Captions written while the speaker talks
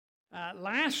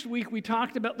Last week we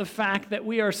talked about the fact that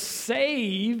we are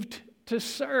saved to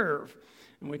serve.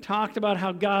 And we talked about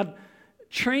how God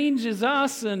changes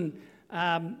us and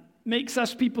makes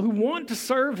us people who want to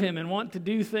serve Him and want to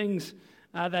do things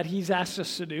that He's asked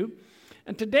us to do.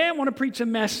 And today I want to preach a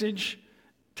message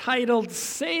titled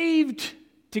Saved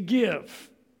to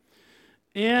Give.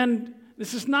 And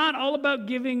this is not all about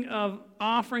giving of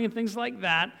offering and things like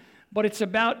that, but it's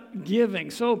about giving.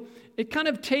 So it kind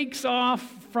of takes off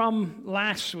from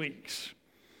last week's.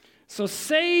 So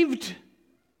saved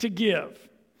to give.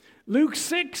 Luke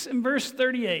 6 and verse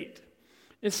 38.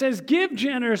 It says, "Give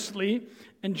generously,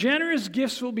 and generous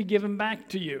gifts will be given back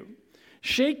to you,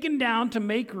 shaken down to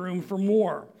make room for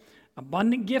more.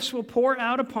 Abundant gifts will pour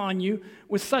out upon you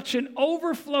with such an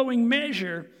overflowing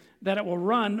measure that it will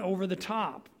run over the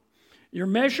top. Your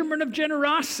measurement of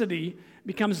generosity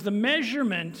becomes the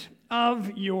measurement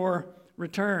of your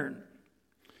return."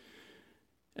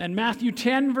 And Matthew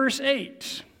 10, verse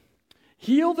 8,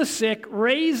 "Heal the sick,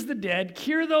 raise the dead,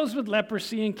 cure those with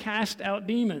leprosy, and cast out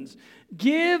demons.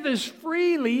 Give as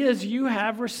freely as you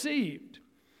have received."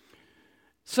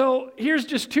 So here's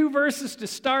just two verses to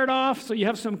start off so you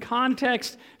have some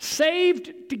context.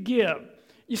 Saved to give.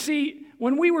 You see,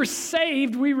 when we were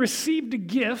saved, we received a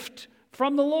gift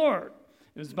from the Lord.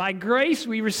 It was by grace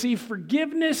we received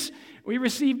forgiveness. We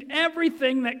received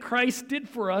everything that Christ did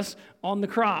for us on the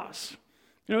cross.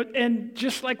 And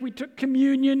just like we took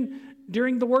communion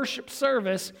during the worship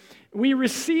service, we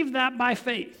received that by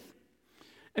faith.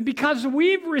 And because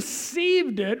we've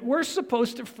received it, we're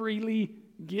supposed to freely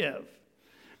give.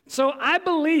 So I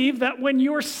believe that when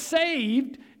you're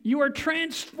saved, you are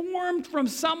transformed from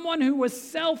someone who was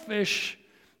selfish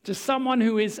to someone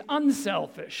who is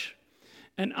unselfish.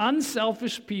 And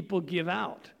unselfish people give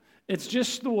out. It's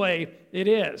just the way it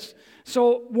is.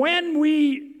 So when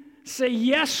we say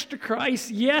yes to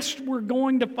Christ, yes, we're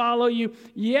going to follow you,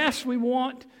 yes, we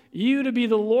want you to be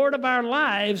the Lord of our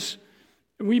lives,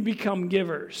 we become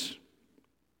givers.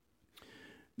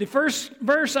 The first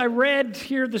verse I read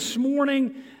here this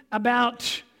morning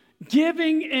about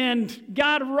giving, and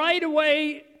God right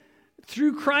away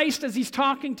through Christ as He's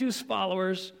talking to His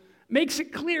followers makes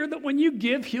it clear that when you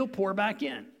give, He'll pour back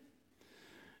in.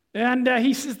 And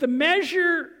He says the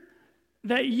measure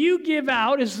that you give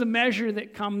out is the measure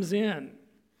that comes in.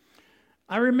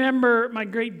 I remember my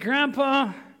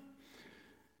great-grandpa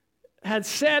had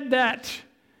said that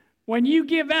when you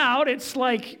give out, it's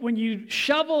like when you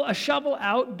shovel a shovel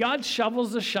out, God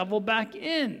shovels a shovel back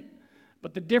in.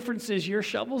 But the difference is your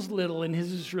shovel's little and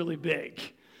His is really big.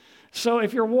 So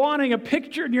if you're wanting a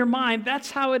picture in your mind, that's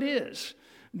how it is.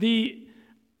 The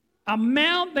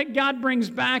amount that God brings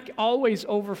back always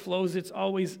overflows. It's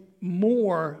always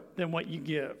more than what you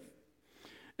give.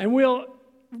 And we'll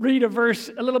read a verse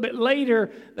a little bit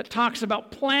later that talks about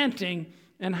planting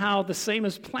and how the same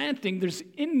as planting, there's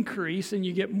increase and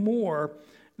you get more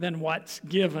than what's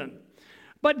given.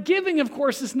 But giving, of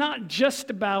course, is not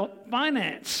just about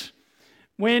finance.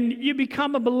 When you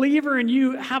become a believer and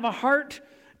you have a heart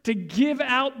to give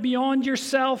out beyond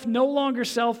yourself, no longer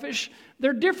selfish, there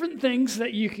are different things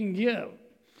that you can give.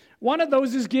 One of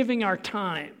those is giving our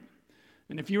time.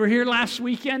 And if you were here last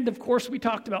weekend, of course, we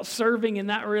talked about serving, and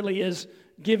that really is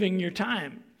giving your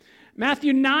time.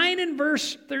 Matthew 9 and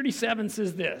verse 37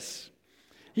 says this.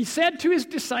 He said to His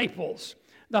disciples,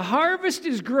 "The harvest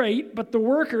is great, but the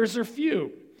workers are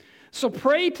few. So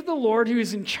pray to the Lord who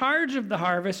is in charge of the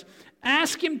harvest.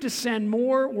 Ask Him to send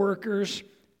more workers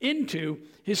into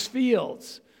His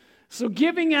fields." So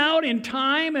giving out in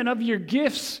time and of your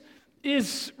gifts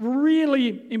is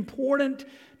really important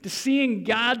to seeing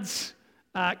God's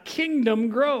kingdom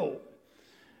grow.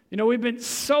 You know, we've been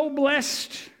so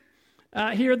blessed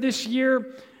here this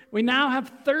year. We now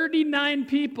have 39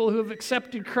 people who have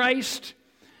accepted Christ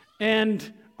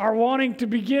and are wanting to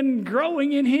begin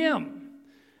growing in Him.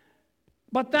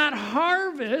 But that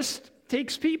harvest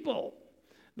takes people.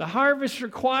 The harvest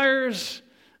requires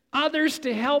others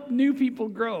to help new people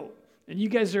grow. And you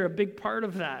guys are a big part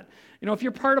of that. You know, if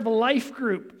you're part of a life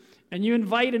group and you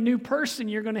invite a new person,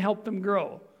 you're going to help them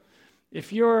grow.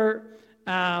 If you're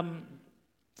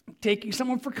taking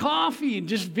someone for coffee and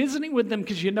just visiting with them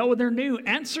because you know they're new,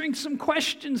 answering some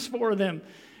questions for them,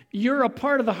 you're a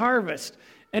part of the harvest.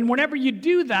 And whenever you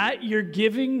do that, you're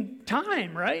giving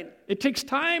time, right? It takes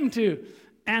time to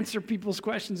answer people's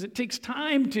questions. It takes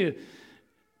time to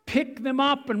pick them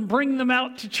up and bring them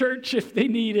out to church if they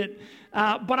need it.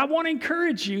 But I want to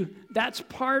encourage you, that's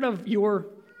part of your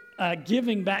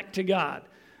giving back to God.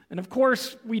 And of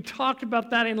course, we talked about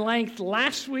that in length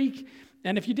last week.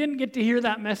 And if you didn't get to hear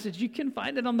that message, you can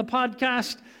find it on the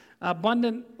podcast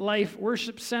Abundant Life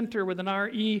Worship Center with an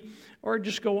R-E, or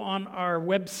just go on our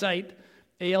website,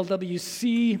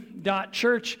 alwc.church,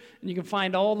 and you can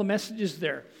find all the messages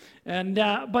there.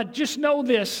 But just know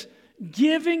this,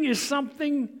 giving is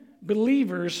something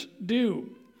believers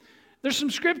do. There's some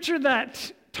scripture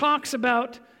that talks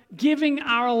about giving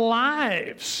our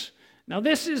lives. Now,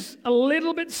 this is a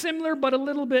little bit similar, but a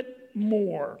little bit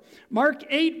more. Mark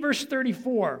 8, verse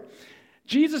 34.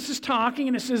 Jesus is talking,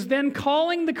 and it says, "Then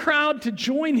calling the crowd to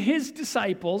join his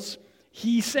disciples,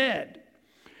 he said,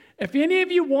 'If any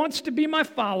of you wants to be my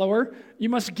follower, you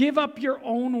must give up your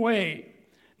own way.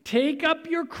 Take up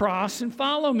your cross and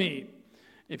follow me.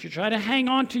 If you try to hang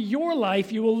on to your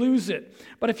life, you will lose it.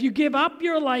 But if you give up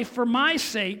your life for my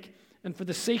sake and for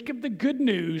the sake of the good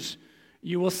news,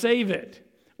 you will save it.'"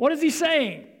 What is he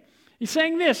saying? He's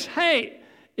saying this, hey,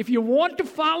 if you want to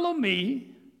follow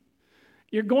me,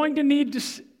 you're going to need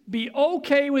to be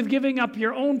okay with giving up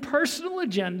your own personal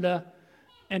agenda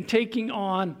and taking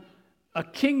on a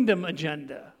kingdom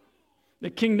agenda,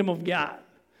 the kingdom of God.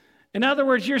 In other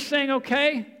words, you're saying,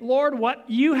 okay, Lord, what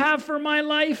you have for my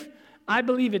life, I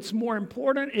believe it's more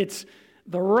important. It's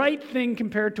the right thing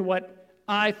compared to what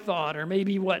I thought, or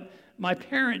maybe what my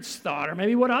parents thought, or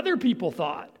maybe what other people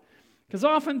thought. Because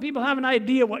often people have an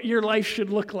idea what your life should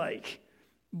look like.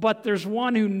 But there's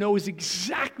one who knows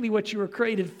exactly what you were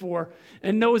created for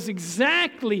and knows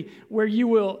exactly where you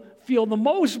will feel the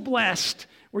most blessed,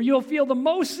 where you'll feel the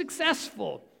most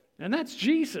successful, and that's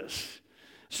Jesus.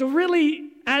 So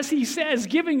really, as he says,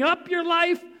 giving up your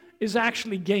life is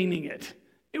actually gaining it.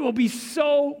 It will be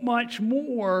so much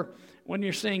more when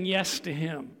you're saying yes to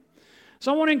him.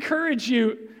 So I want to encourage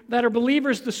you that are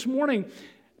believers this morning,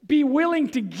 be willing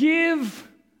to give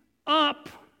up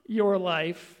your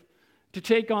life to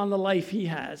take on the life he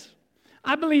has.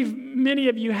 I believe many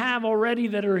of you have already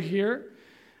that are here.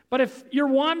 But if you're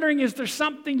wondering, is there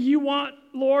something you want,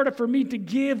 Lord, for me to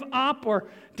give up or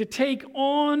to take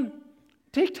on,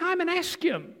 take time and ask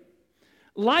him.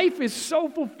 Life is so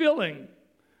fulfilling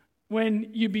when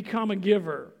you become a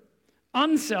giver,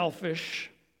 unselfish,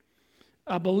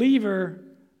 a believer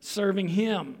serving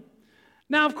him.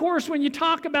 Now, of course, when you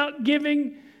talk about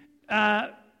giving,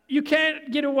 you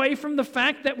can't get away from the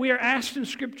fact that we are asked in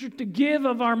Scripture to give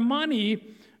of our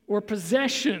money or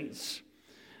possessions.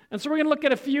 And so we're going to look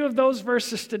at a few of those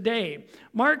verses today.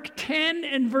 Mark 10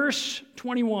 and verse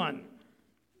 21.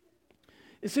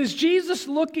 It says, "Jesus,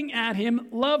 looking at him,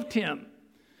 loved him.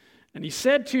 And he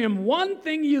said to him, 'One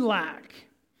thing you lack.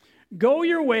 Go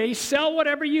your way, sell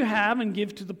whatever you have, and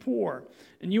give to the poor.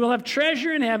 And you will have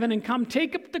treasure in heaven, and come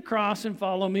take up the cross and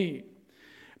follow me.'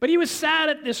 But he was sad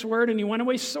at this word, and he went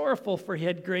away sorrowful, for he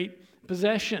had great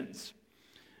possessions."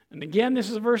 And again, this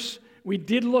is a verse we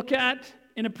did look at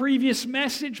in a previous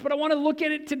message, but I want to look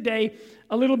at it today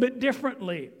a little bit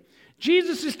differently.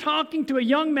 Jesus is talking to a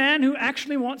young man who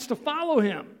actually wants to follow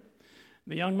him.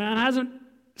 The young man hasn't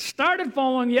started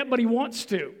following yet, but he wants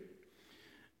to.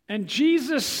 And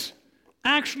Jesus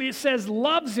actually, it says,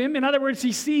 loves him. In other words,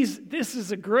 he sees this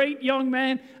is a great young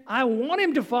man. I want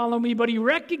him to follow me, but he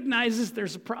recognizes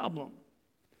there's a problem.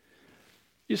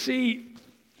 You see,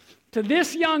 to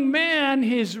this young man,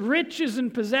 his riches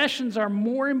and possessions are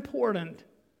more important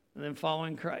than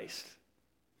following Christ.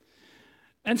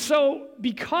 And so,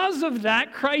 because of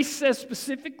that, Christ says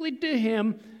specifically to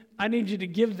him, I need you to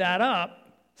give that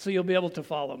up so you'll be able to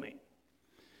follow me.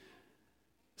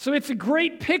 So it's a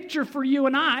great picture for you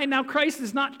and I. Now, Christ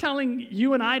is not telling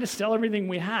you and I to sell everything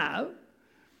we have.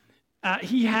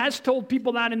 He has told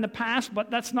people that in the past,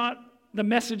 but that's not the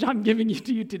message I'm giving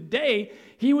to you today.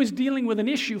 He was dealing with an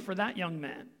issue for that young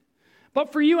man.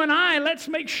 But for you and I, let's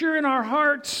make sure in our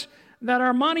hearts that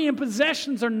our money and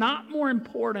possessions are not more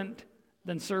important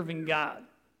than serving God.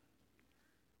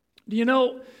 Do you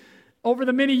know, over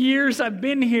the many years I've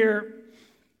been here,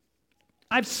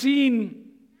 I've seen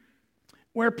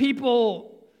where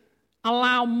people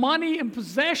allow money and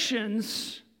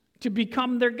possessions to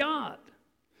become their God.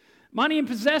 Money and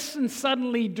possessions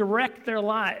suddenly direct their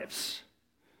lives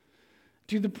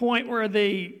to the point where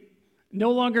they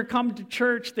no longer come to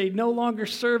church, they no longer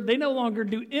serve, they no longer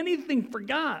do anything for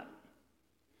God.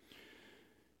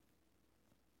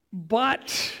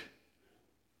 But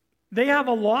they have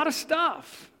a lot of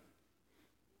stuff.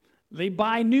 They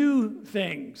buy new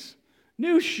things,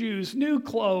 new shoes, new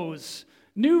clothes,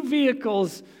 new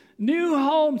vehicles, new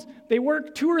homes. They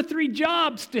work 2 or 3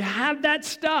 jobs to have that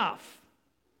stuff.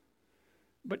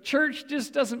 But church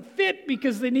just doesn't fit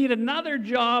because they need another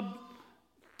job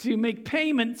to make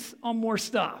payments on more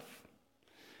stuff.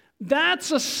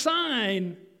 That's a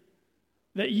sign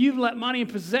that you've let money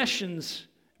and possessions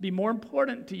be more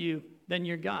important to you than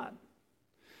your God.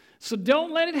 So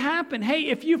don't let it happen. Hey,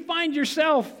 if you find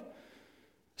yourself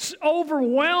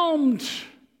overwhelmed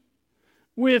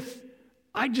with,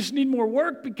 I just need more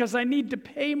work because I need to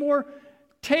pay more,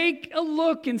 take a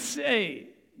look and say,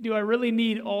 do I really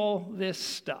need all this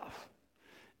stuff?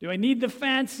 Do I need the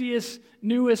fanciest,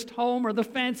 newest home or the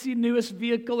fancy, newest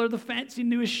vehicle or the fancy,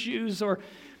 newest shoes? Or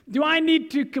do I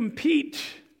need to compete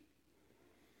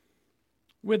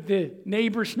with the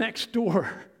neighbors next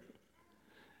door?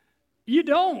 You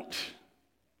don't.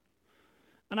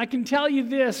 And I can tell you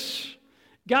this,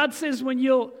 God says when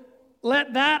you'll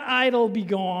let that idol be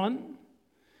gone,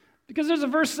 because there's a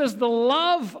verse that says the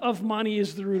love of money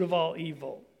is the root of all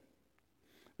evil.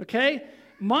 Okay?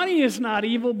 Money is not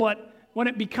evil, but when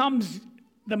it becomes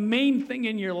the main thing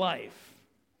in your life.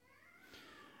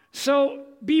 So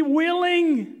be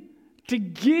willing to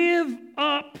give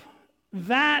up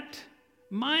that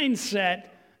mindset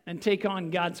and take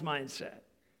on God's mindset.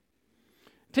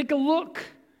 Take a look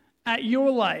at your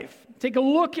life. Take a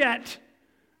look at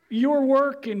your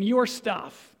work and your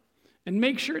stuff, and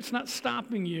make sure it's not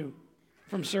stopping you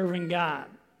from serving God.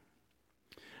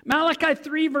 Malachi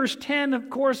 3 verse 10, of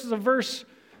course, is a verse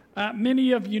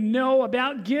many of you know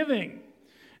about giving.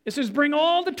 It says, bring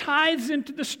all the tithes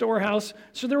into the storehouse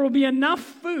so there will be enough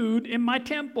food in my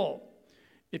temple.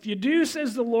 If you do,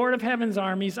 says the Lord of heaven's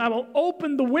armies, I will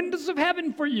open the windows of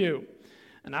heaven for you,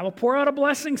 and I will pour out a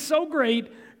blessing so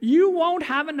great you won't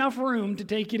have enough room to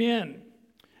take it in.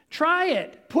 Try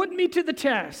it. Put me to the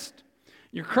test.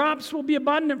 Your crops will be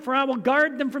abundant, for I will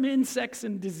guard them from insects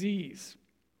and disease.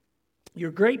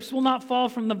 Your grapes will not fall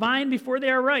from the vine before they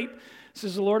are ripe,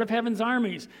 says the Lord of heaven's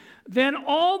armies. Then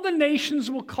all the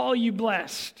nations will call you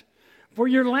blessed, for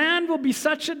your land will be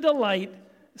such a delight,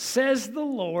 says the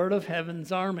Lord of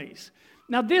heaven's armies.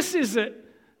 Now this is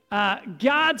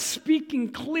God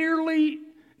speaking clearly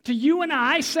to you and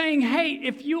I, saying, hey,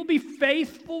 if you'll be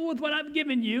faithful with what I've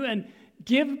given you and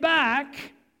give back,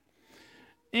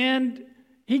 and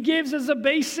he gives as a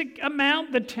basic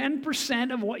amount the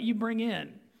 10% of what you bring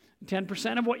in.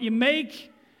 10% of what you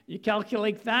make, you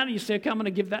calculate that, and you say, okay, I'm going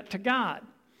to give that to God.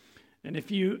 And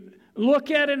if you look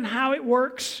at it and how it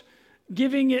works,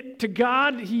 giving it to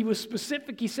God, he was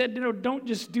specific. He said, don't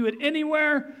just do it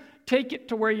anywhere. Take it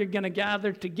to where you're going to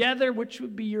gather together, which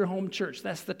would be your home church.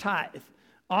 That's the tithe.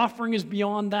 Offering is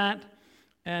beyond that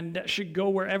and should go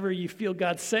wherever you feel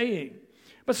God's saying.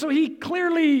 But so he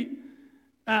clearly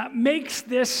makes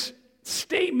this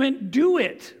statement, do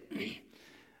it.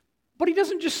 But he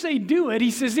doesn't just say do it.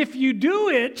 He says, if you do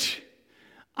it,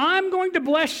 I'm going to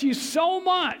bless you so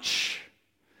much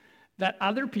that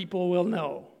other people will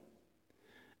know.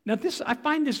 Now, I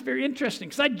find this very interesting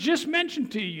because I just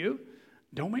mentioned to you,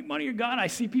 don't make money your God. I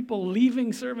see people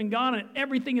leaving serving God and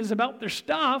everything is about their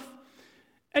stuff.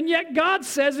 And yet God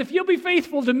says, if you'll be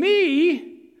faithful to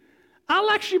me,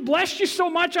 I'll actually bless you so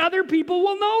much other people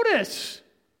will notice.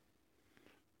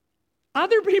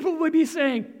 Other people would be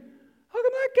saying, how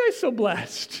come that guy's so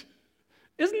blessed?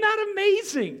 Isn't that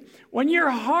amazing? When your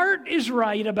heart is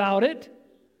right about it,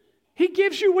 he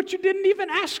gives you what you didn't even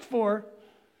ask for.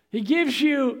 He gives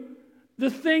you the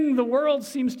thing the world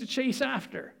seems to chase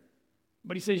after.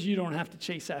 But he says, you don't have to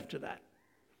chase after that.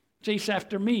 Chase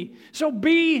after me. So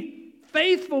be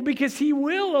faithful, because he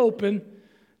will open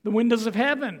the windows of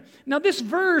heaven. Now, this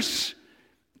verse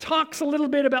talks a little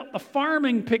bit about the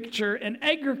farming picture and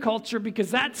agriculture,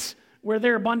 because that's where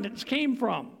their abundance came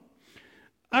from.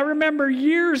 I remember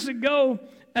years ago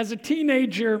as a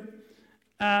teenager,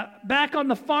 back on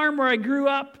the farm where I grew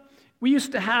up, we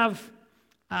used to have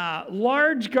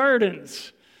large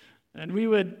gardens. And we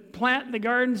would plant the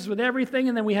gardens with everything,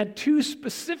 and then we had 2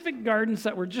 specific gardens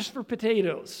that were just for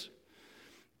potatoes.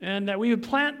 And we would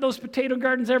plant those potato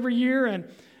gardens every year, and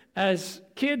as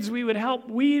kids, we would help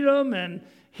weed them and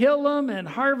hill them and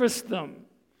harvest them.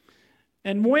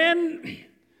 And when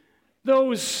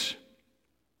those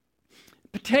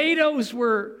potatoes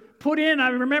were put in, I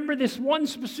remember this one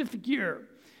specific year,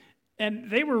 and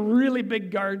they were really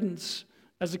big gardens.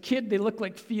 As a kid, they looked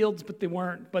like fields, but they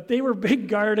weren't. But they were big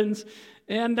gardens,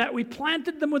 and we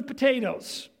planted them with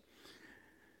potatoes.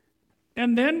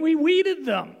 And then we weeded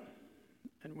them.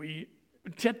 And we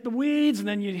would tip the weeds, and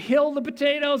then you'd hill the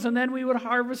potatoes, and then we would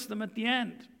harvest them at the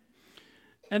end.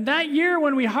 And that year,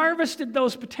 when we harvested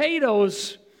those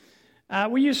potatoes,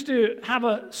 we used to have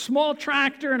a small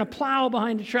tractor and a plow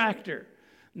behind the tractor.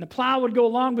 And the plow would go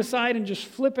along beside and just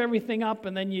flip everything up,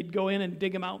 and then you'd go in and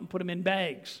dig them out and put them in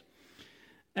bags.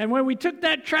 And when we took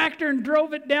that tractor and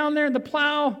drove it down there, and the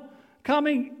plow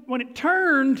coming, when it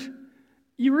turned,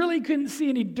 you really couldn't see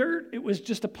any dirt. It was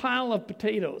just a pile of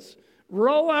potatoes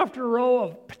row after row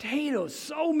of potatoes,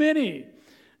 so many.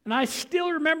 And I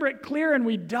still remember it clear, and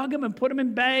we dug them and put them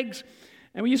in bags.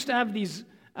 And we used to have these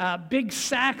big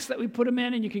sacks that we put them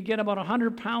in, and you could get about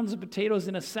 100 pounds of potatoes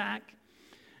in a sack.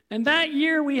 And that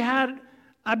year we had,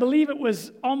 I believe it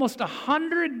was almost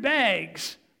 100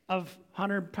 bags of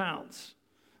 100 pounds.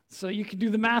 So you can do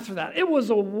the math for that. It was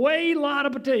a lot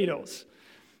of potatoes.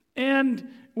 And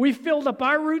we filled up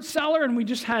our root cellar, and we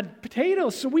just had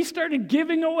potatoes. So we started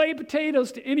giving away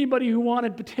potatoes to anybody who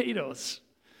wanted potatoes.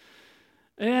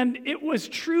 And it was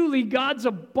truly God's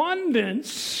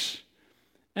abundance,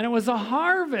 and it was a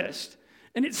harvest.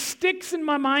 And it sticks in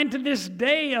my mind to this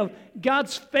day of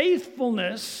God's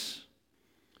faithfulness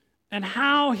and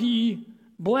how He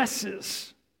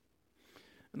blesses.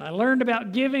 And I learned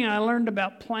about giving, and I learned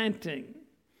about planting.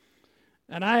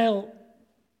 And I'll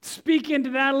speak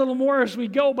into that a little more as we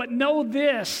go, but know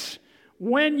this: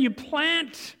 when you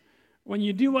plant, when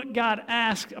you do what God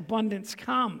asks, abundance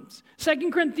comes.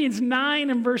 2 Corinthians 9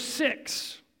 and verse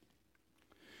 6.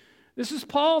 This is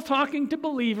Paul talking to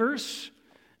believers,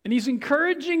 and he's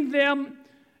encouraging them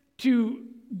to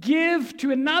give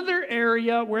to another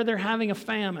area where they're having a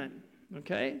famine,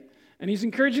 okay? And he's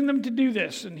encouraging them to do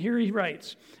this, and here he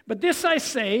writes, "But this I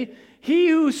say, he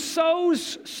who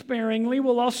sows sparingly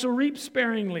will also reap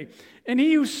sparingly, and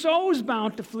he who sows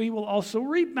bountifully will also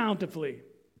reap bountifully.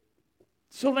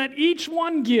 So let each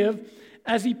one give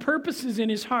as he purposes in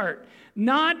his heart,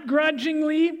 not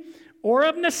grudgingly or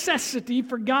of necessity,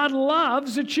 for God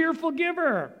loves a cheerful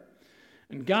giver.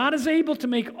 And God is able to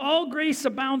make all grace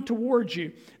abound towards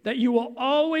you, that you will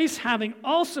always, having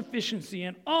all sufficiency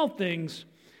in all things,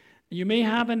 you may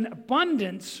have an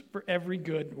abundance for every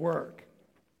good work."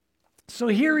 So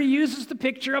here he uses the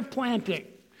picture of planting,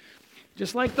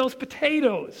 just like those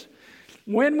potatoes.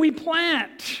 When we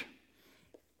plant,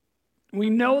 we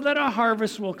know that a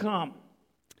harvest will come.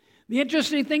 The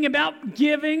interesting thing about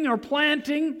giving or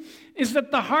planting is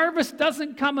that the harvest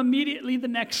doesn't come immediately the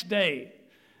next day.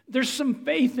 There's some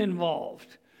faith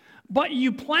involved. But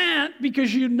you plant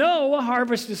because you know a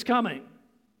harvest is coming.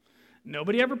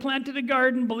 Nobody ever planted a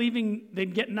garden believing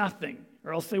they'd get nothing,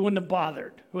 or else they wouldn't have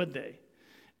bothered, would they?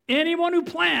 Anyone who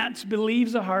plants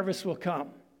believes a harvest will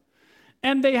come.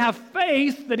 And they have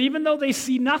faith that even though they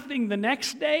see nothing the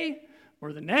next day,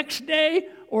 or the next day,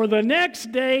 or the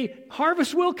next day,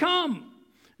 harvest will come.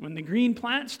 When the green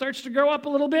plant starts to grow up a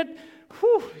little bit,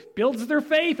 builds their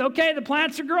faith. Okay, the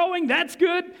plants are growing, that's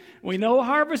good. We know a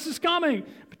harvest is coming.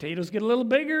 Potatoes get a little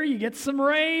bigger, you get some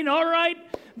rain, all right.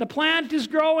 The plant is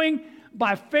growing.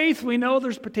 By faith, we know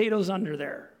there's potatoes under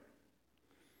there.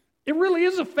 It really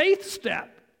is a faith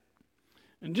step.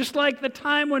 And just like the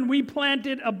time when we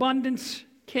planted, abundance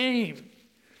came.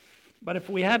 But if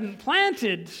we hadn't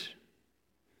planted,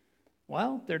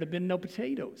 well, there'd have been no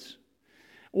potatoes.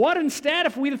 What instead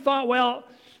if we'd have thought, well,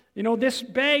 this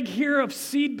bag here of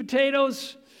seed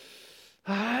potatoes,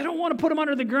 I don't want to put them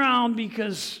under the ground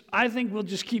because I think we'll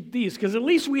just keep these, because at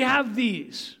least we have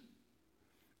these.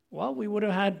 Well, we would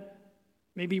have had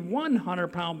maybe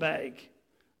 100-pound bag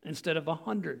instead of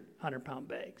 100-pound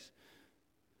bags.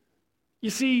 You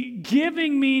see,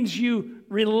 giving means you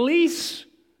release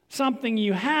something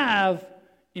you have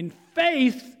in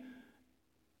faith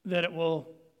that it will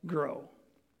grow.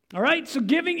 All right? So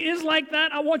giving is like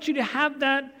that. I want you to have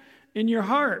that in your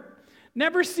heart.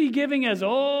 Never see giving as,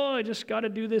 I just got to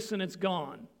do this and it's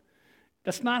gone.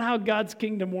 That's not how God's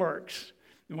kingdom works.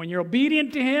 And when you're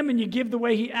obedient to Him and you give the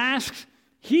way He asks,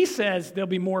 He says there'll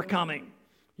be more coming.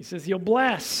 He says He'll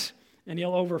bless and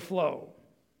He'll overflow.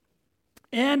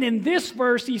 And in this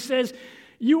verse, He says,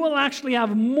 you will actually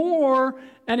have more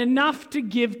and enough to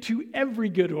give to every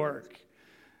good work.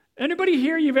 Anybody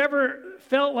here you've ever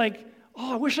felt like,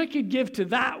 I wish I could give to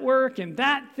that work and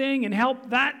that thing and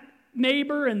help that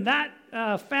neighbor and that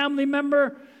family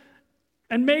member,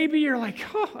 and maybe you're like,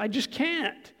 I just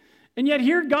can't. And yet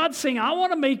here God's saying, I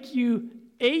want to make you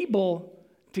able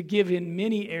to give in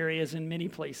many areas and many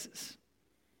places.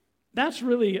 That's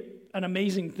really an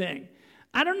amazing thing.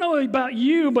 I don't know about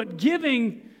you, but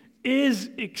giving is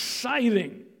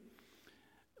exciting.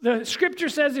 The scripture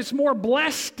says it's more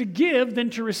blessed to give than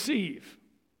to receive.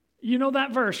 You know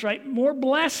that verse, right? More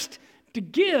blessed to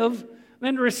give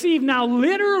than to receive. Now,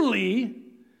 literally,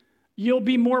 you'll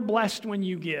be more blessed when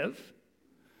you give.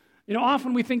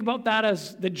 Often we think about that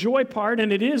as the joy part,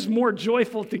 and it is more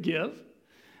joyful to give.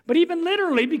 But even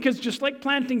literally, because just like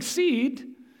planting seed,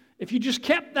 if you just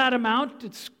kept that amount,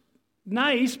 it's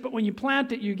nice, but when you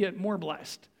plant it, you get more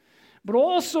blessed. But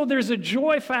also, there's a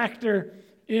joy factor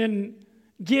in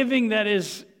giving that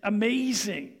is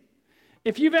amazing.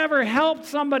 If you've ever helped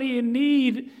somebody in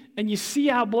need and you see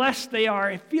how blessed they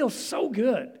are, it feels so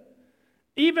good.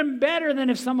 Even better than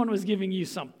if someone was giving you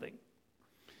something.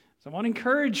 So I want to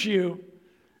encourage you,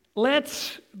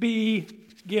 let's be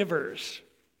givers.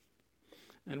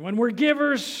 And when we're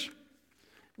givers,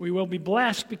 we will be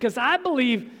blessed, because I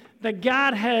believe that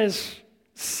God has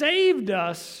saved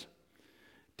us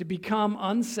to become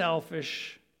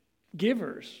unselfish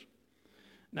givers.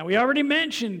 Now, we already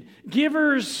mentioned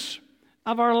givers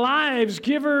of our lives,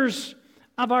 givers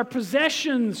of our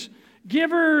possessions,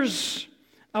 givers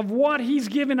of what He's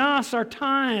given us, our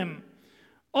time.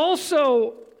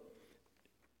 Also,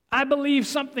 I believe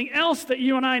something else that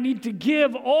you and I need to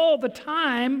give all the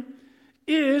time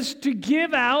is to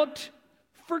give out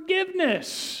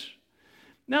forgiveness.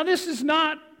 Now, this is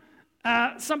not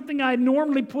something I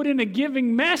normally put in a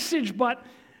giving message, but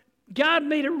God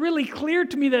made it really clear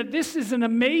to me that this is an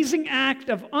amazing act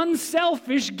of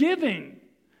unselfish giving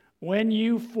when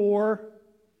you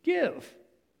forgive.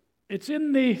 It's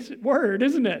in the word,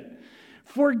 isn't it?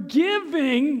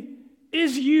 Forgiving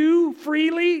is you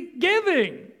freely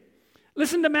giving.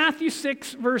 Listen to Matthew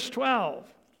 6, verse 12.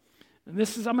 And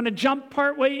I'm going to jump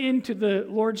partway into the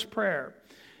Lord's Prayer.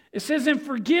 It says, "And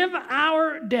forgive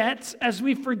our debts as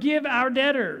we forgive our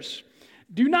debtors.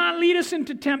 Do not lead us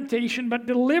into temptation, but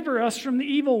deliver us from the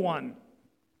evil one.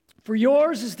 For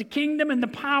yours is the kingdom and the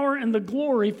power and the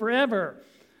glory forever.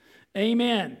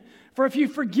 Amen. For if you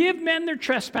forgive men their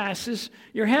trespasses,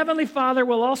 your heavenly Father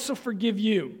will also forgive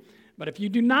you. But if you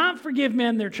do not forgive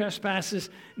men their trespasses,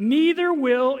 neither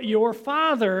will your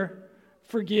Father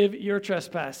forgive your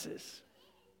trespasses."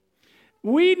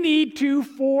 We need to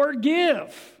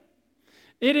forgive.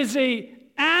 It is an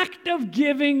act of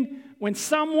giving when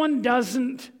someone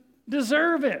doesn't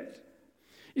deserve it.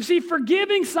 You see,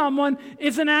 forgiving someone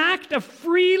is an act of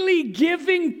freely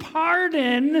giving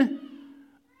pardon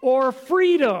or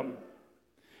freedom.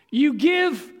 You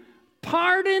give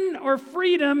pardon or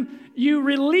freedom, you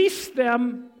release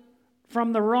them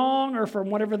from the wrong or from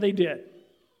whatever they did.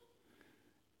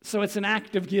 So it's an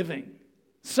act of giving.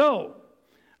 So,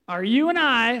 are you and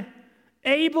I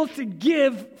able to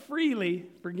give freely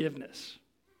forgiveness?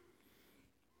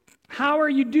 How are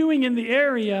you doing in the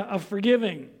area of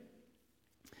forgiving?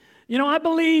 You know, I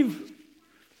believe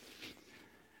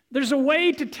there's a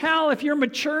way to tell if you're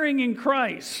maturing in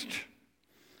Christ.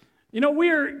 You know, we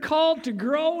are called to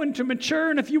grow and to mature,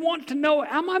 and if you want to know,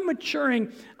 am I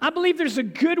maturing? I believe there's a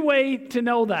good way to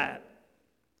know that.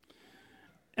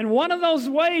 And one of those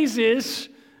ways is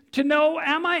to know,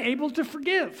 am I able to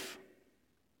forgive?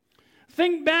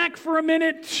 Think back for a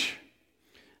minute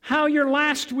how your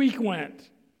last week went.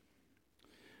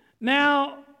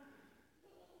 Now,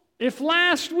 if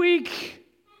last week,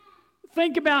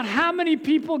 think about how many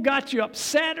people got you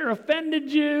upset or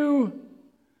offended you,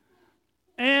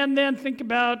 and then think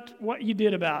about what you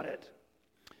did about it.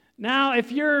 Now,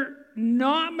 if you're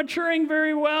not maturing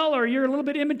very well, or you're a little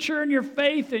bit immature in your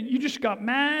faith and you just got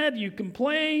mad, you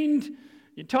complained,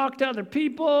 you talked to other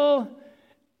people,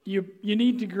 you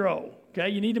need to grow, okay?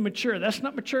 You need to mature. That's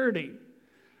not maturity.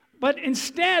 But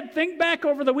instead, think back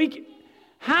over the week.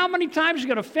 How many times you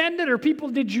got offended or people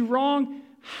did you wrong?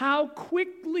 How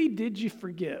quickly did you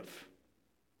forgive?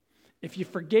 If you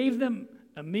forgave them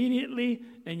immediately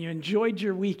and you enjoyed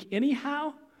your week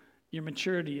anyhow, your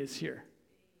maturity is here.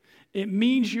 It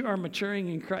means you are maturing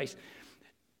in Christ.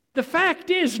 The fact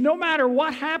is, no matter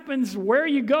what happens, where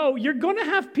you go, you're going to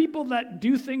have people that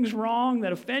do things wrong,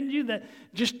 that offend you, that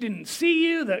just didn't see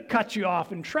you, that cut you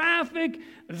off in traffic.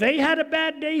 They had a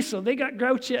bad day, so they got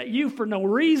grouchy at you for no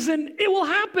reason. It will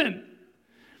happen.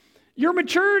 Your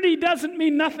maturity doesn't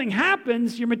mean nothing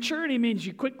happens. Your maturity means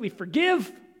you quickly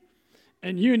forgive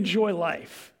and you enjoy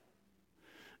life.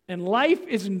 And life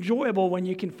is enjoyable when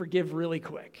you can forgive really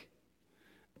quick.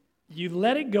 You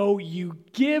let it go, you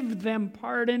give them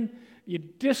pardon, you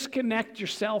disconnect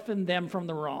yourself and them from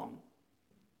the wrong.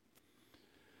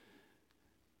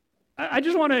 I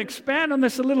just want to expand on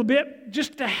this a little bit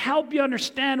just to help you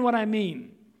understand what I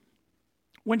mean.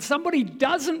 When somebody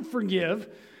doesn't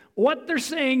forgive, what they're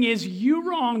saying is, you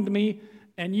wronged me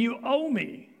and you owe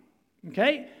me,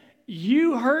 okay?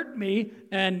 You hurt me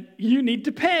and you need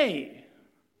to pay.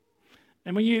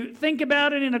 And when you think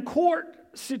about it in a court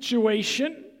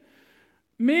situation,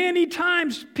 many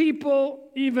times people,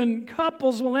 even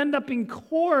couples, will end up in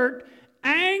court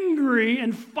angry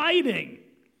and fighting.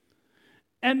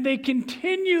 And they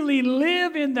continually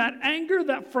live in that anger,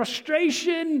 that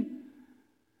frustration,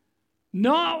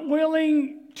 not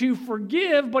willing to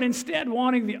forgive, but instead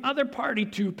wanting the other party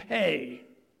to pay.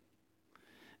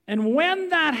 And when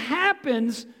that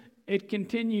happens, it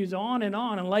continues on, and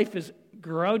life is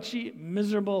grouchy,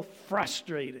 miserable,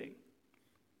 frustrating.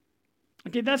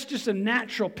 Okay, that's just a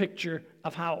natural picture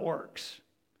of how it works.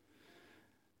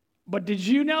 But did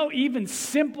you know even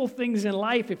simple things in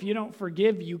life, if you don't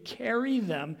forgive, you carry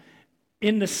them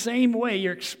in the same way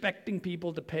you're expecting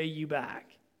people to pay you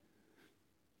back?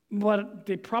 But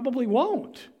they probably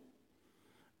won't.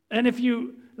 And if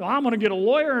I'm going to get a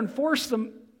lawyer and force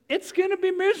them, it's going to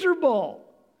be miserable.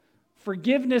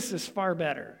 Forgiveness is far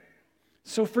better.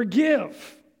 So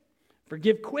forgive.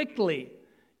 Forgive quickly.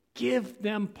 Give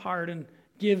them pardon.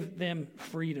 Give them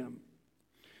freedom.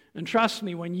 And trust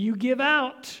me, when you give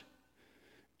out,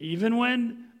 even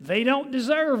when they don't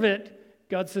deserve it,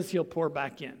 God says He'll pour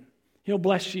back in. He'll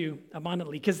bless you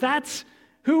abundantly because that's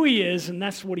who He is and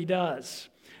that's what He does.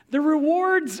 The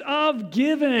rewards of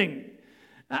giving.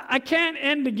 I can't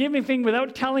end the giving thing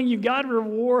without telling you God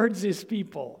rewards His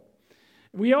people.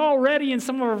 We already in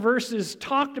some of our verses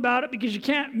talked about it because you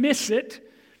can't miss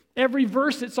it. Every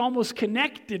verse it's almost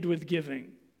connected with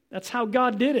giving. That's how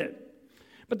God did it.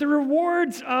 But the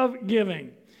rewards of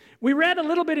giving. We read a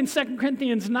little bit in 2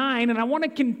 Corinthians 9, and I want to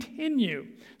continue.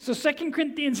 So 2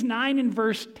 Corinthians 9 and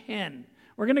verse 10.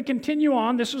 We're going to continue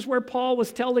on. This is where Paul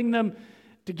was telling them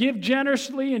to give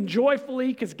generously and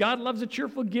joyfully because God loves a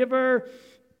cheerful giver.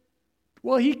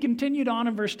 Well, he continued on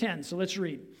in verse 10, so let's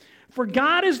read. For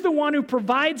God is the one who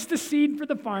provides the seed for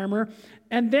the farmer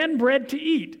and then bread to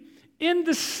eat. In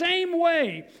the same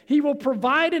way, He will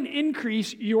provide and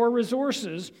increase your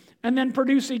resources and then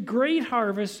produce a great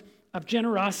harvest of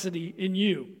generosity in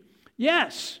you.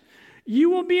 Yes, you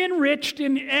will be enriched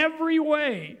in every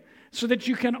way so that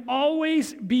you can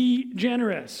always be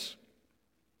generous.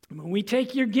 When we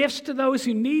take your gifts to those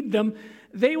who need them,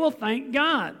 they will thank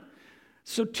God.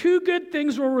 So 2 good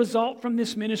things will result from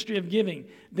this ministry of giving.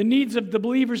 The needs of the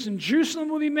believers in Jerusalem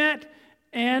will be met,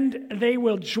 and they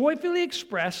will joyfully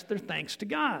express their thanks to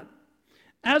God.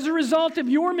 As a result of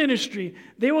your ministry,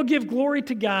 they will give glory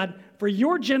to God for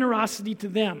your generosity to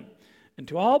them. And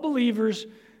to all believers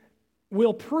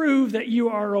will prove that you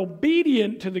are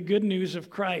obedient to the good news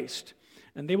of Christ.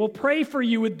 And they will pray for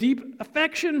you with deep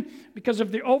affection because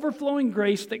of the overflowing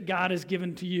grace that God has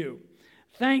given to you.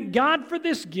 Thank God for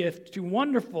this gift, too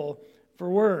wonderful for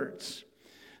words.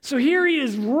 So here he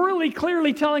is really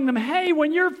clearly telling them, hey,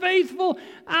 when you're faithful,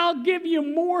 I'll give you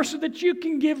more so that you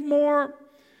can give more.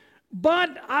 But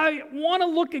I want to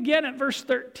look again at verse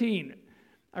 13.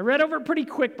 I read over it pretty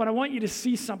quick, but I want you to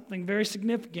see something very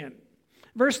significant.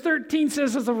 Verse 13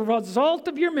 says, as a result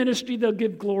of your ministry, they'll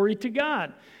give glory to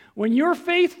God. When you're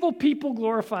faithful, people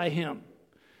glorify Him.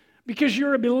 Because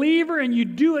you're a believer and you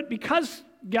do it because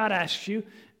God asks you,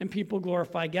 and people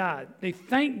glorify God. They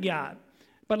thank God.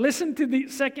 But listen to the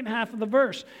second half of the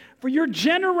verse. For your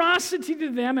generosity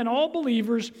to them and all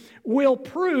believers will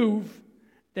prove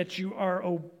that you are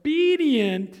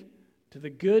obedient to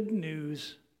the good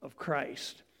news of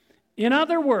Christ. In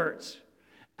other words,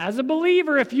 as a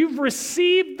believer, if you've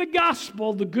received the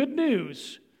gospel, the good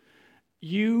news,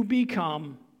 you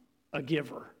become a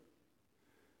giver.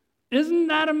 Isn't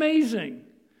that amazing?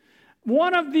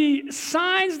 One of the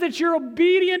signs that you're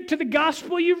obedient to the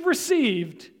gospel you've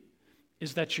received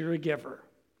is that you're a giver.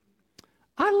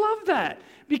 I love that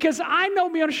because I know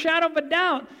beyond a shadow of a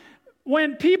doubt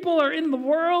when people are in the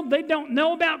world, they don't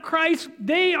know about Christ,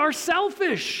 they are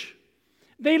selfish.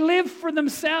 They live for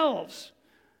themselves.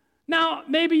 Now,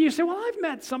 maybe you say, well, I've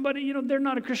met somebody, they're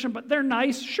not a Christian, but they're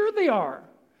nice. Sure they are.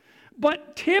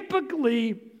 But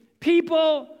typically,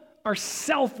 people are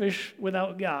selfish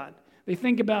without God. They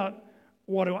think about,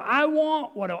 what do I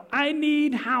want? What do I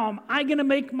need? How am I going to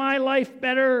make my life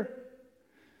better?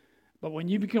 But when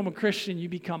you become a Christian, you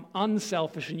become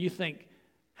unselfish and you think,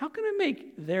 how can I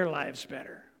make their lives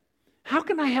better? How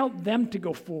can I help them to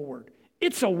go forward?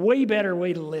 It's a way better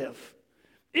way to live.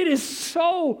 It is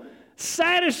so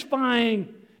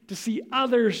satisfying to see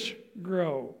others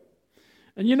grow.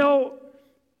 And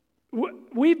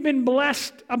we've been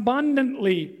blessed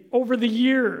abundantly over the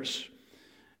years.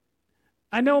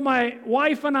 I know my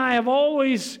wife and I have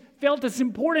always felt it's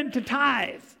important to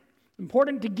tithe,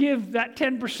 important to give that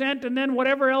 10% and then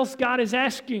whatever else God is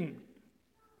asking.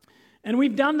 And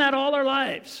we've done that all our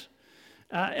lives.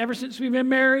 Ever since we've been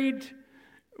married,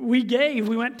 we gave.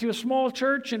 We went to a small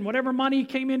church, and whatever money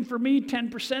came in for me,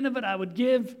 10% of it I would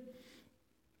give.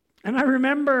 And I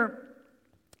remember,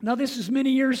 now this is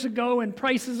many years ago, and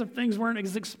prices of things weren't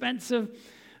as expensive,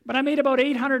 but I made about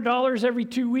 $800 every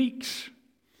 2 weeks.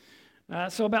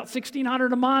 So about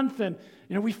 $1,600 a month, and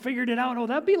we figured it out.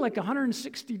 That'd be like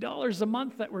 $160 a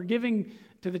month that we're giving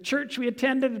to the church we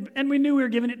attended, and we knew we were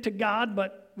giving it to God,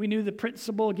 but we knew the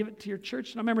principle, give it to your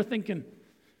church. And I remember thinking,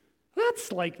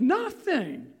 That's like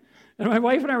nothing. And my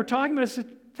wife and I were talking about it. I said,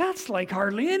 that's like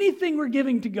hardly anything we're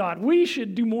giving to God. We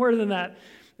should do more than that.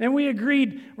 And we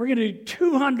agreed we're going to do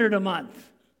 $200 a month.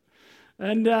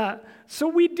 And so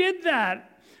we did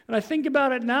that. And I think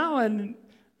about it now, and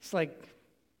it's like,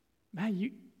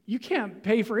 man, you can't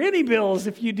pay for any bills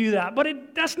if you do that.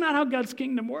 But that's not how God's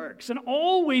kingdom works. And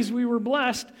always we were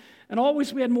blessed, and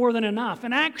always we had more than enough.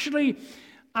 And actually,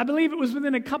 I believe it was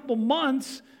within a couple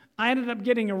months, I ended up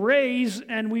getting a raise,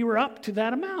 and we were up to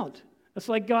that amount. It's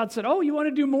like God said, oh, you want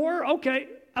to do more? Okay,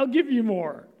 I'll give you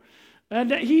more. And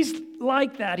he's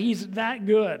like that. He's that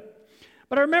good.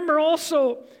 But I remember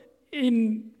also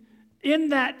in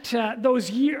that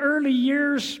those early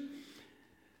years,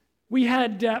 we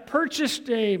had purchased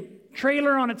a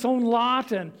trailer on its own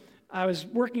lot, and I was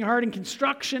working hard in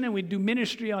construction, and we'd do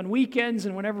ministry on weekends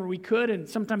and whenever we could, and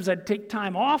sometimes I'd take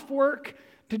time off work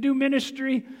to do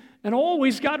ministry, and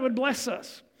always God would bless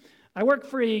us. I worked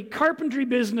for a carpentry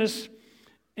business,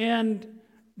 and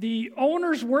the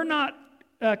owners were not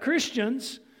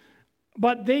Christians,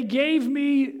 but they gave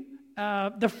me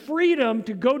the freedom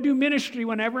to go do ministry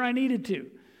whenever I needed to.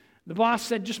 The boss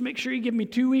said, just make sure you give me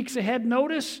 2 weeks ahead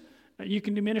notice. You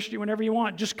can do ministry whenever you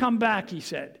want. Just come back, he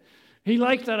said. He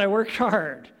liked that I worked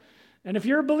hard. And if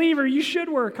you're a believer, you should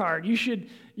work hard.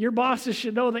 Your bosses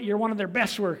should know that you're one of their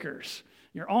best workers.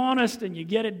 You're honest and you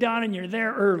get it done and you're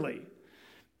there early.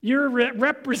 You're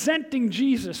representing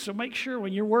Jesus, so make sure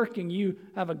when you're working you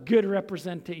have a good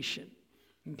representation.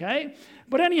 Okay?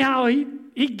 But anyhow,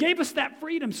 he gave us that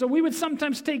freedom. So we would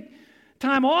sometimes take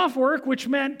time off work, which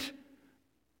meant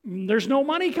there's no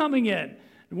money coming in.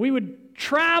 We would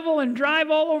travel and drive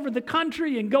all over the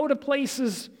country and go to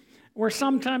places where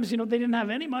sometimes, they didn't have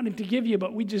any money to give you,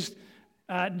 but we just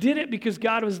did it because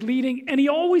God was leading, and he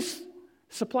always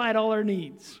supplied all our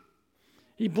needs.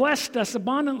 He blessed us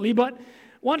abundantly, but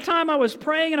one time I was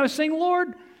praying and I was saying,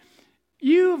 Lord,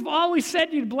 you've always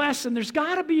said you'd bless, and there's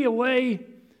got to be a way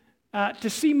to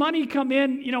see money come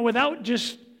in, without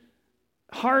just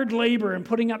hard labor and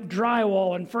putting up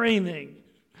drywall and framing.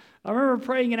 I remember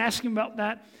praying and asking about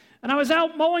that. And I was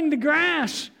out mowing the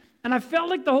grass, and I felt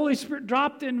like the Holy Spirit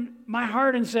dropped in my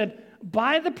heart and said,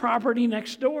 buy the property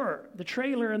next door, the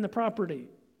trailer and the property.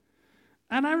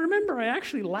 And I remember I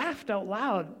actually laughed out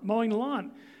loud mowing the lawn,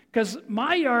 because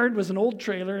my yard was an old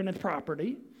trailer and a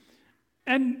property.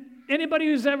 And anybody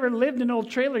who's ever lived in an old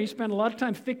trailer, you spend a lot of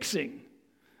time fixing.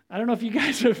 I don't know if you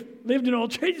guys have lived in old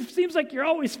trailers. It seems like you're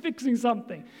always fixing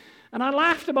something. And I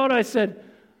laughed about it. I said,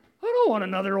 I don't want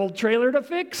another old trailer to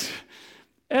fix.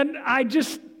 And I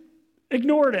just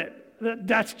ignored it.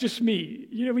 That's just me.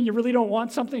 When you really don't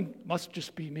want something, must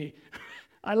just be me.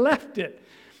 I left it.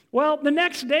 Well, the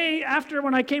next day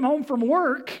when I came home from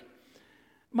work,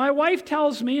 my wife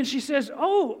tells me, and she says,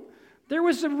 oh, there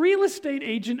was a real estate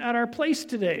agent at our place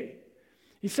today.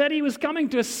 He said he was coming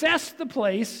to assess the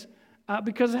place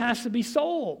because it has to be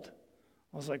sold.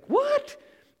 I was like, what?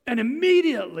 And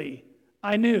immediately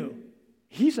I knew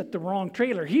he's at the wrong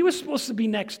trailer. He was supposed to be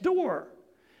next door.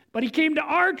 But he came to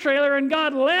our trailer, and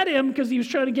God led him because he was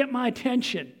trying to get my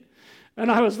attention. And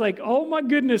I was like, oh my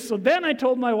goodness. So then I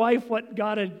told my wife what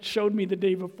God had showed me the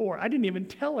day before. I didn't even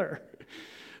tell her.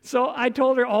 So I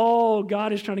told her, oh,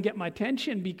 God is trying to get my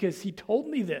attention because he told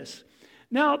me this.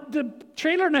 Now, the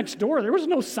trailer next door, there was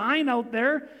no sign out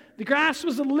there. The grass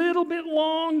was a little bit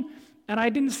long, and I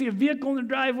didn't see a vehicle in the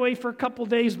driveway for a couple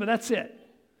days, but that's it.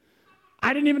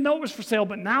 I didn't even know it was for sale,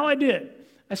 but now I did.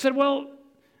 I said, well,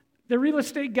 the real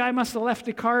estate guy must have left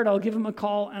a card. I'll give him a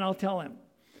call, and I'll tell him.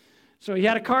 So he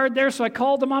had a card there, so I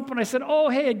called him up, and I said, oh,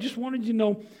 hey, I just wanted you to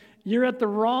know you're at the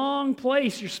wrong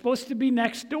place. You're supposed to be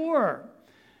next door.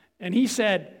 And he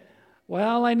said,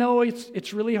 well, I know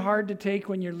it's really hard to take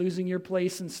when you're losing your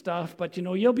place and stuff, but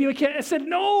you'll be okay. I said,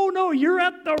 no, you're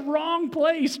at the wrong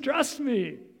place. Trust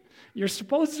me. You're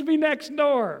supposed to be next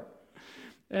door.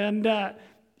 And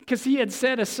because he had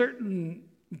said a certain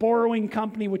borrowing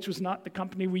company, which was not the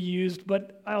company we used,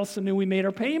 but I also knew we made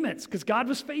our payments because God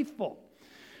was faithful.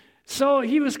 So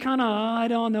he was kind of, I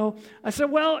don't know. I said,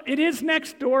 well, it is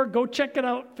next door. Go check it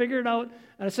out, figure it out.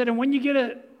 And I said, and when you get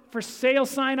a for sale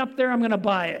sign up there, I'm going to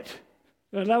buy it.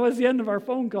 And that was the end of our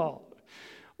phone call.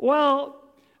 Well,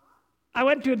 I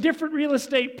went to a different real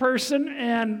estate person,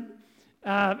 and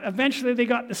eventually they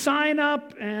got the sign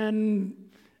up, and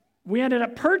we ended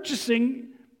up purchasing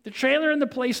the trailer and the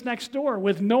place next door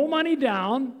with no money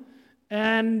down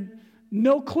and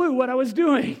no clue what I was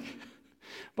doing.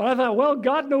 But I thought, well,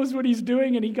 God knows what he's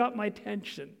doing, and he got my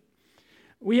attention.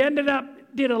 We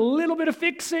did a little bit of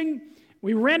fixing.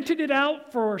 We rented it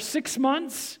out for 6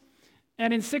 months,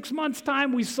 and in 6 months'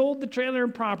 time, we sold the trailer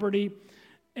and property,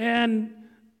 and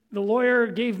the lawyer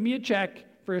gave me a check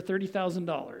for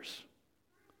 $30,000.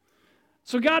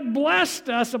 So God blessed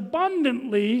us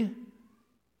abundantly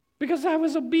because I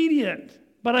was obedient,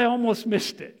 but I almost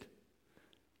missed it.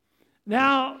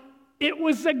 Now, it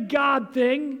was a God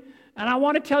thing, and I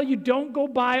want to tell you, don't go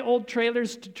buy old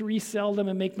trailers to resell them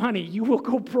and make money. You will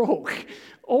go broke.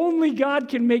 Only God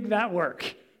can make that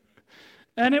work.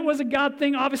 And it was a God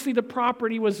thing. Obviously, the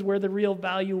property was where the real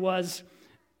value was,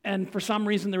 and for some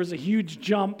reason, there was a huge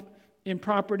jump in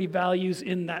property values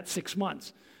in that 6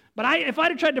 months. But if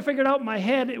I'd have tried to figure it out in my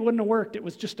head, it wouldn't have worked. It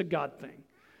was just a God thing.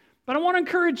 But I want to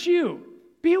encourage you,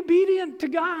 be obedient to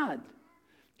God.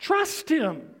 Trust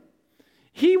Him.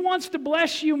 He wants to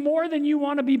bless you more than you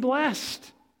want to be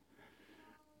blessed.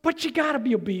 But you got to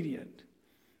be obedient.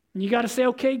 And you got to say,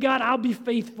 okay, God, I'll be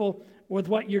faithful with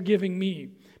what you're giving me.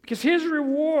 Because His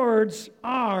rewards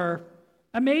are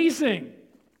amazing.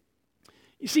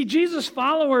 You see, Jesus'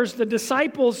 followers, the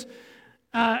disciples,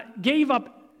 gave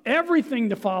up everything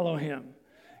to follow Him.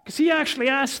 Because He actually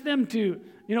asked them to,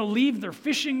 leave their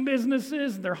fishing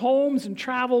businesses, their homes, and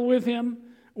travel with Him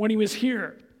when He was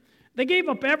here. They gave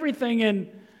up everything, and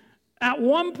at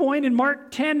one point in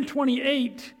Mark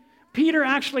 10:28, Peter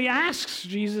actually asks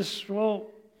Jesus, well,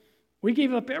 we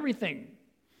gave up everything.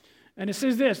 And it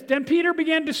says this, then Peter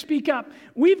began to speak up.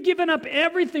 We've given up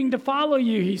everything to follow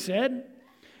you, he said.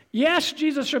 Yes,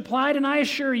 Jesus replied, and I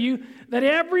assure you that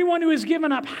everyone who has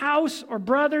given up house or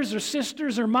brothers or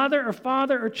sisters or mother or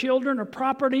father or children or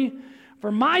property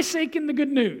for my sake and the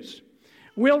good news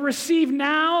will receive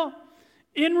now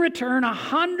in return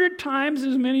 100 times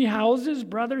as many houses,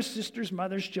 brothers, sisters,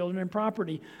 mothers, children, and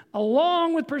property,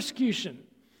 along with persecution.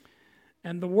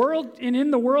 And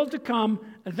in the world to come,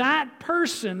 that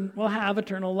person will have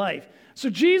eternal life. So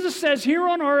Jesus says here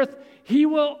on earth, He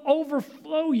will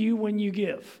overflow you when you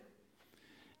give.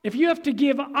 If you have to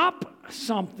give up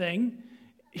something,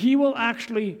 He will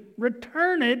actually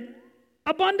return it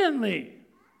abundantly.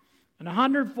 And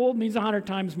 100-fold means 100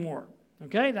 times more.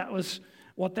 Okay, that was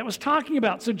what that was talking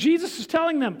about. So Jesus is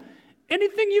telling them,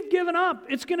 anything you've given up,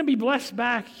 it's going to be blessed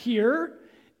back here,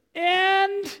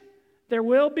 and there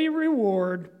will be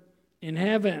reward in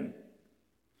heaven.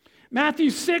 Matthew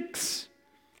 6,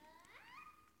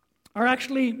 or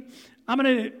actually, I'm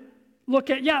going to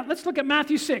let's look at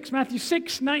Matthew 6. Matthew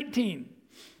 6:19.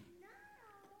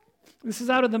 This is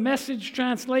out of the Message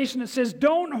translation. It says,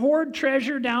 don't hoard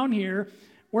treasure down here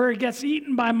where it gets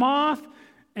eaten by moth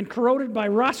and corroded by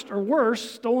rust, or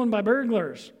worse, stolen by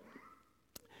burglars.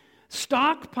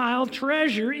 Stockpile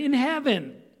treasure in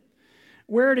heaven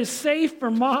where it is safe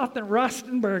from moth and rust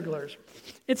and burglars.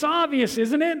 It's obvious,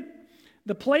 isn't it?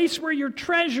 The place where your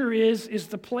treasure is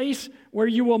the place where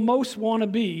you will most want to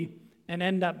be and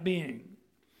end up being.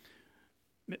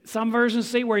 Some versions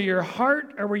say where your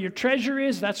heart or where your treasure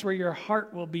is, that's where your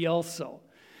heart will be also.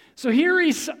 So here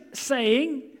he's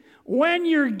saying, when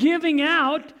you're giving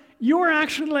out, you're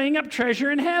actually laying up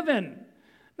treasure in heaven.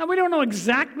 Now, we don't know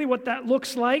exactly what that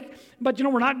looks like, but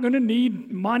we're not going to need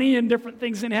money and different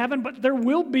things in heaven, but there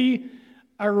will be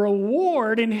a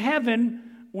reward in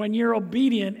heaven when you're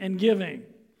obedient and giving.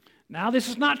 Now, this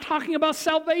is not talking about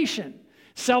salvation.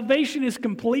 Salvation is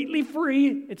completely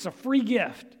free. It's a free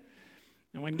gift.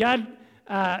 And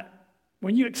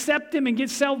when you accept Him and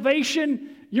get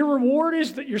salvation, your reward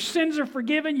is that your sins are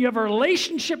forgiven, you have a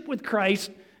relationship with Christ,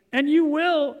 and you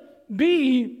will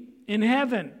be in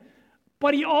heaven.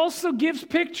 But He also gives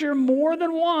picture more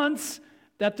than once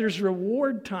that there's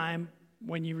reward time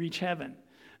when you reach heaven.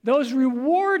 Those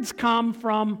rewards come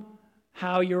from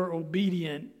how you're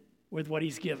obedient with what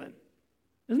He's given.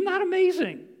 Isn't that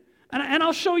amazing? And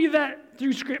I'll show you that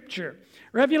through Scripture.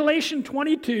 Revelation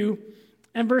 22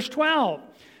 and verse 12.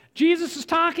 Jesus is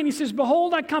talking. He says,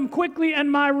 behold, I come quickly,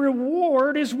 and my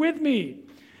reward is with me,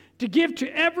 to give to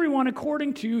everyone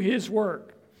according to his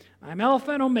work. I'm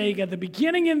Alpha and Omega, the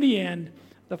beginning and the end,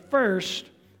 the first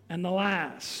and the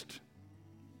last.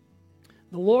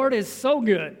 The Lord is so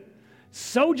good,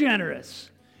 so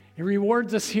generous. He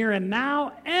rewards us here and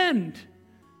now, and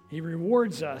He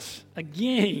rewards us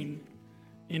again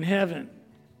in heaven.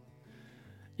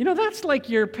 That's like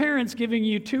your parents giving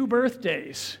you 2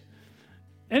 birthdays.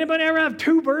 Anybody ever have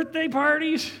 2 birthday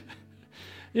parties?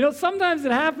 Sometimes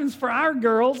it happens for our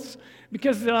girls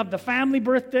because they'll have the family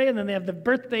birthday and then they have the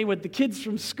birthday with the kids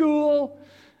from school.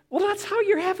 Well, that's how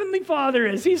your Heavenly Father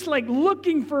is. He's like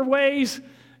looking for ways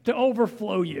to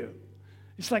overflow you.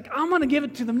 It's like, I'm going to give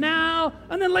it to them now,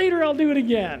 and then later I'll do it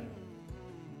again.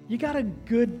 You got a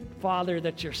good Father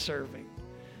that you're serving.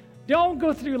 Don't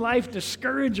go through life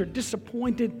discouraged or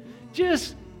disappointed.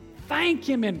 Just thank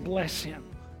Him and bless Him,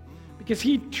 because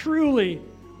He truly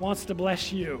wants to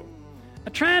bless you. A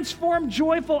transformed,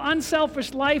 joyful,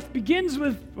 unselfish life begins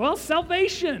with, well,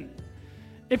 salvation.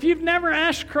 If you've never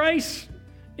asked Christ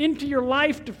into your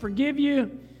life to forgive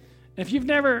you, if you've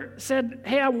never said,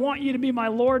 hey, I want you to be my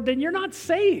Lord, then you're not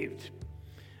saved.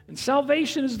 And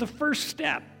salvation is the first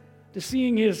step to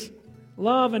seeing His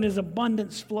love and His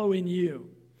abundance flow in you.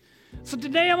 So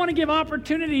today I want to give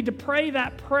opportunity to pray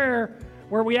that prayer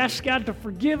where we ask God to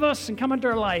forgive us and come into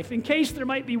our life, in case there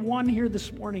might be one here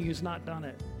this morning who's not done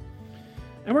it.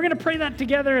 And we're going to pray that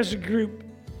together as a group.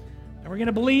 And we're going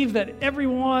to believe that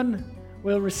everyone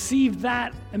will receive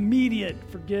that immediate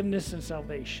forgiveness and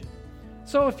salvation.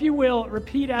 So if you will,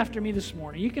 repeat after me this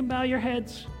morning. You can bow your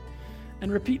heads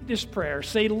and repeat this prayer.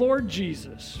 Say, Lord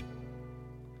Jesus,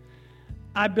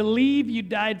 I believe you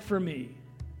died for me.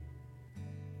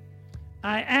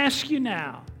 I ask you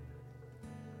now,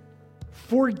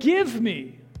 forgive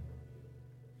me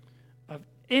of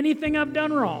anything I've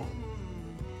done wrong.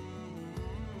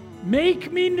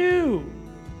 Make me new.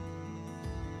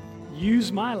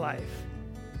 Use my life.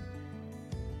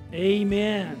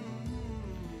 Amen.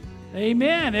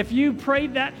 Amen. If you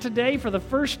prayed that today for the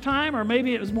first time, or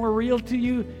maybe it was more real to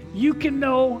you, you can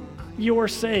know you're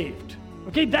saved.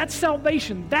 Okay, that's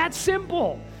salvation. That's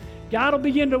simple. God will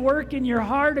begin to work in your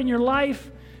heart and your life.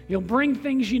 He'll bring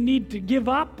things you need to give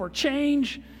up or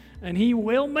change, and He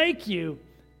will make you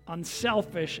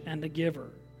unselfish and a giver,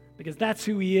 because that's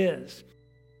who He is.